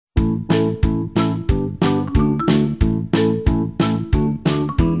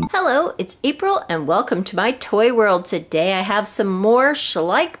Hello, it's April and welcome to my toy world. Today I have some more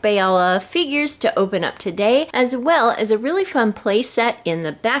Schleich Bayala figures to open up today, as well as a really fun play set in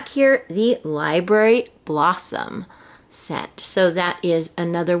the back here, the Library Blossom set. So that is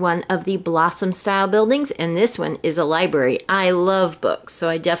another one of the Blossom style buildings, and this one is a library. I love books, so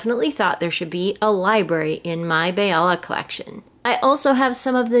I definitely thought there should be a library in my Bayala collection. I also have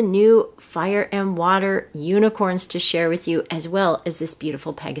some of the new fire and water unicorns to share with you, as well as this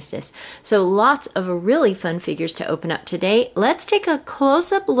beautiful Pegasus. So lots of really fun figures to open up today. Let's take a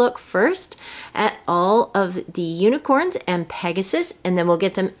close-up look first at all of the unicorns and Pegasus, and then we'll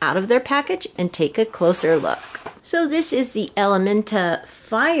get them out of their package and take a closer look. So this is the Elementa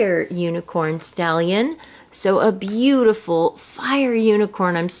Fire Unicorn Stallion. So a beautiful fire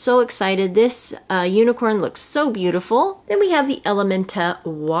unicorn. I'm so excited. This unicorn looks so beautiful. Then we have the Elementa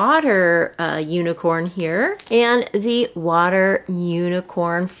Water Unicorn here and the Water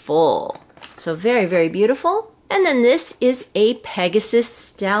Unicorn Full. So very, very beautiful. And then this is a Pegasus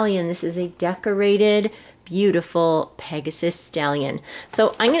Stallion. This is a decorated, beautiful Pegasus Stallion.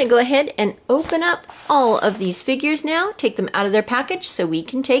 So I'm going to go ahead and open up all of these figures now, take them out of their package so we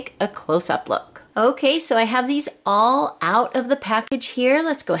can take a close-up look. Okay, so I have these all out of the package here.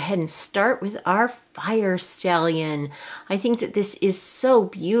 Let's go ahead and start with our Fire Stallion. I think that this is so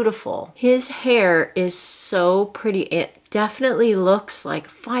beautiful. His hair is so pretty. It definitely looks like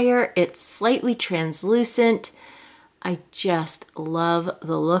fire. It's slightly translucent. I just love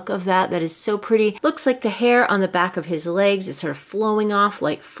the look of that. That is so pretty. Looks like the hair on the back of his legs is sort of flowing off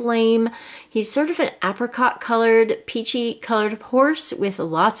like flame. He's sort of an apricot colored, peachy colored horse with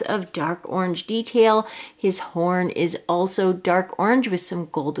lots of dark orange detail. His horn is also dark orange with some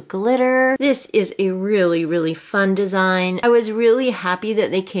gold glitter. This is a really, really fun design. I was really happy that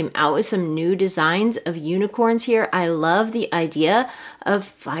they came out with some new designs of unicorns here. I love the idea of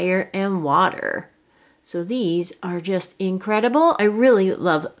fire and water. So these are just incredible. I really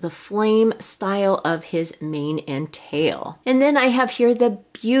love the flame style of his mane and tail. And then I have here the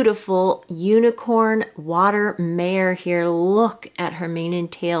beautiful unicorn water mare here. Look at her mane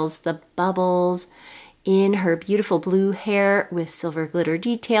and tails, the bubbles in her beautiful blue hair with silver glitter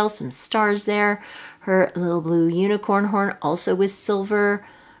details, some stars there. Her little blue unicorn horn also with silver.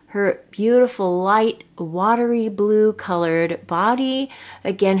 Her beautiful light watery blue colored body.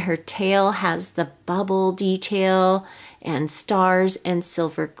 Again, her tail has the bubble detail and stars and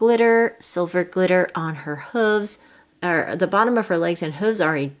silver glitter on her hooves. The bottom of her legs and hooves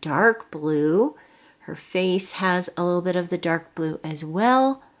are a dark blue. Her face has a little bit of the dark blue as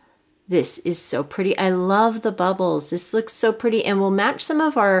well. This is so pretty. I love the bubbles. This looks so pretty and will match some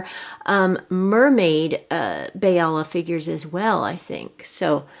of our mermaid Bayala figures as well, I think.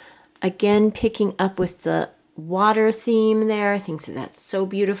 So again, picking up with the water theme there. I think that that's so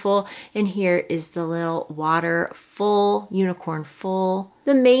beautiful. And here is the little water full, unicorn full.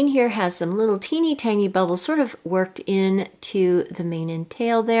 The mane here has some little teeny tiny bubbles sort of worked into the mane and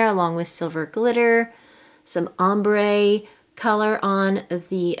tail there, along with silver glitter, some ombre color on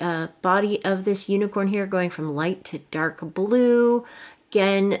the body of this unicorn here, going from light to dark blue.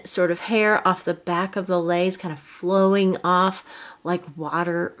 Again, sort of hair off the back of the legs, kind of flowing off like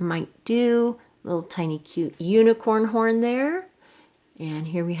water might do. Little tiny cute unicorn horn there. And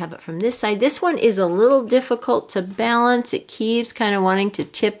here we have it from this side. This one is a little difficult to balance. It keeps kind of wanting to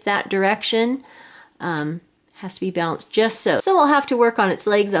tip that direction. Has to be balanced just so. So we'll have to work on its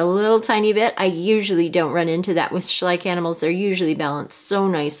legs a little tiny bit. I usually don't run into that with Schleich animals. They're usually balanced so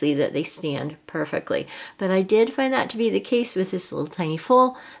nicely that they stand perfectly. But I did find that to be the case with this little tiny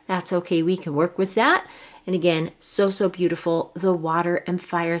foal. That's okay, we can work with that. And again, so, so beautiful, the water and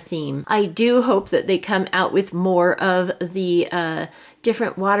fire theme. I do hope that they come out with more of the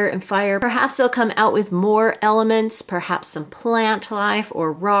different water and fire. Perhaps they'll come out with more elements, perhaps some plant life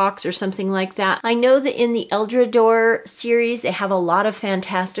or rocks or something like that. I know that in the Eldrador series, they have a lot of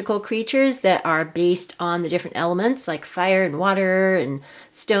fantastical creatures that are based on the different elements like fire and water and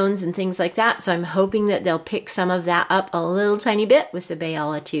stones and things like that. So I'm hoping that they'll pick some of that up a little tiny bit with the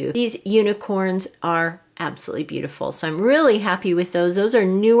Bayala too. These unicorns are absolutely beautiful. So I'm really happy with those. Those are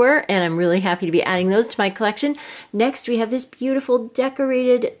newer and I'm really happy to be adding those to my collection. Next, we have this beautiful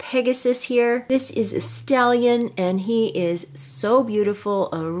decorated Pegasus here. This is a stallion and he is so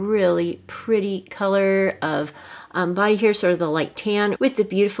beautiful. A really pretty color of body here, sort of the light tan with the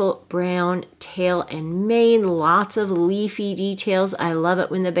beautiful brown tail and mane. Lots of leafy details. I love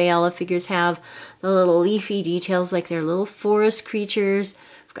it when the Bayala figures have the little leafy details like they're little forest creatures.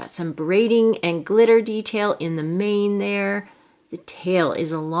 Got some braiding and glitter detail in the mane there. The tail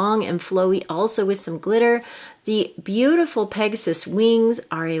is long and flowy, also with some glitter. The beautiful Pegasus wings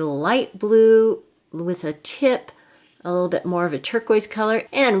are a light blue with a tip, a little bit more of a turquoise color,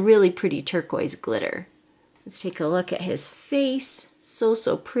 and really pretty turquoise glitter. Let's take a look at his face.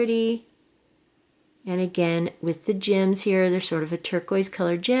 So pretty. And again, with the gems here, there's sort of a turquoise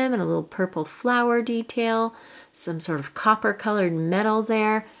colored gem and a little purple flower detail, some sort of copper colored metal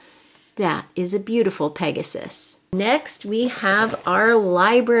there. That is a beautiful Pegasus. Next, we have our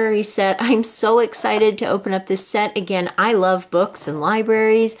library set. I'm so excited to open up this set. Again, I love books and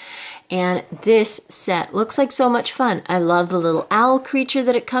libraries, and this set looks like so much fun. I love the little owl creature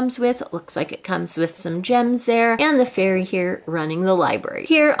that it comes with. It looks like it comes with some gems there, and the fairy here running the library.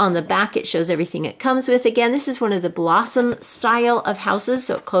 Here on the back, it shows everything it comes with. Again, this is one of the Blossom style of houses,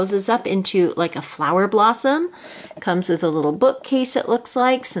 so it closes up into like a flower blossom. It comes with a little bookcase, it looks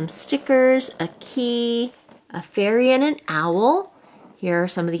like, some stickers, a key, a fairy, and an owl. Here are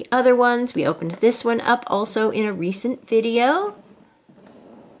some of the other ones. We opened this one up also in a recent video.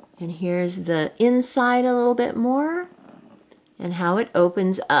 And here's the inside a little bit more and how it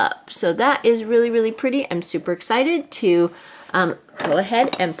opens up. So that is really pretty. I'm super excited to go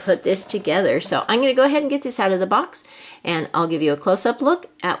ahead and put this together. So I'm gonna go ahead and get this out of the box and I'll give you a close-up look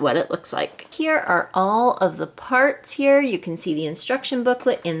at what it looks like. Here are all of the parts here. You can see the instruction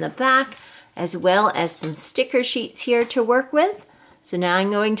booklet in the back, as well as some sticker sheets here to work with. So now I'm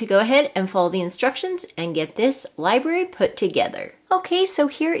going to go ahead and follow the instructions and get this library put together. Okay, so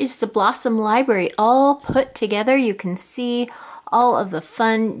here is the Blossom Library all put together. You can see all of the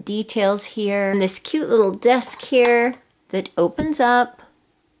fun details here. And this cute little desk here that opens up.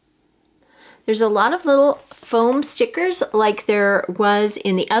 There's a lot of little foam stickers like there was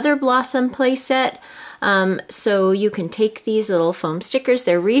in the other Blossom playset. So you can take these little foam stickers,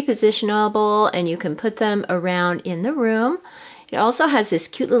 they're repositionable, and you can put them around in the room. It also has this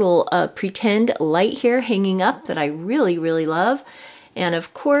cute little pretend light here hanging up that I really love. And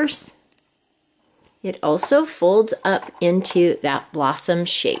of course, it also folds up into that blossom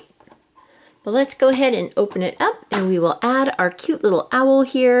shape. But let's go ahead and open it up and we will add our cute little owl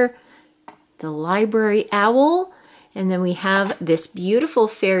here, the library owl. And then we have this beautiful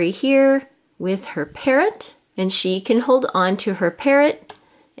fairy here with her parrot, and she can hold on to her parrot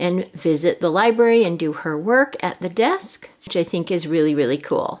and visit the library and do her work at the desk, which I think is really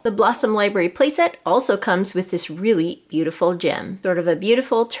cool. The Blossom Library Playset also comes with this really beautiful gem, sort of a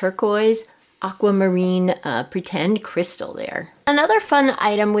beautiful turquoise aquamarine pretend crystal there. Another fun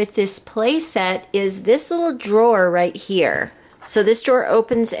item with this playset is this little drawer right here. So this drawer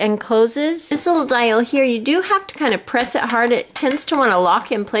opens and closes. This little dial here, you do have to kind of press it hard. It tends to want to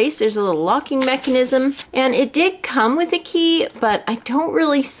lock in place. There's a little locking mechanism, and it did come with a key, but I don't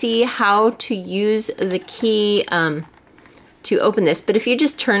really see how to use the key to open this. But if you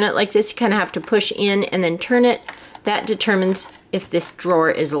just turn it like this, you kind of have to push in and then turn it. That determines if this drawer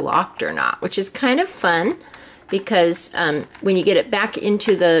is locked or not, which is kind of fun because when you get it back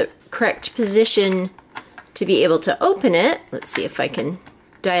into the correct position to be able to open it, let's see if I can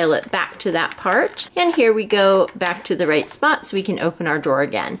dial it back to that part. And here we go back to the right spot so we can open our drawer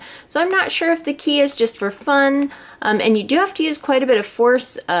again. So I'm not sure if the key is just for fun, and you do have to use quite a bit of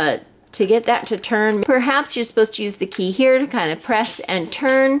force to get that to turn. Perhaps you're supposed to use the key here to kind of press and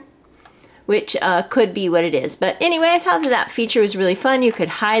turn, which could be what it is. But anyway, I thought that feature was really fun. You could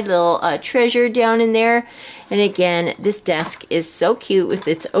hide little treasure down in there. And again, this desk is so cute with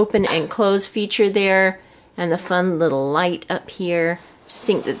its open and close feature there and the fun little light up here. Just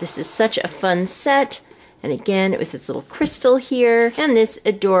think that this is such a fun set. And again, with its little crystal here and this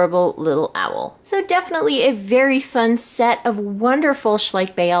adorable little owl. So definitely a very fun set of wonderful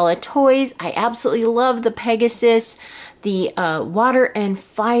Schleich Bayala toys. I absolutely love the Pegasus, the water and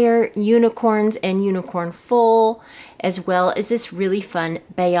fire unicorns and unicorn foal, as well as this really fun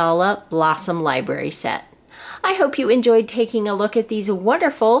Bayala Blossom Library set. I hope you enjoyed taking a look at these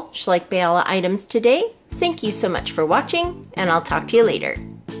wonderful Schleich Bayala items today. Thank you so much for watching, and I'll talk to you later.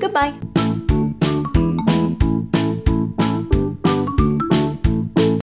 Goodbye.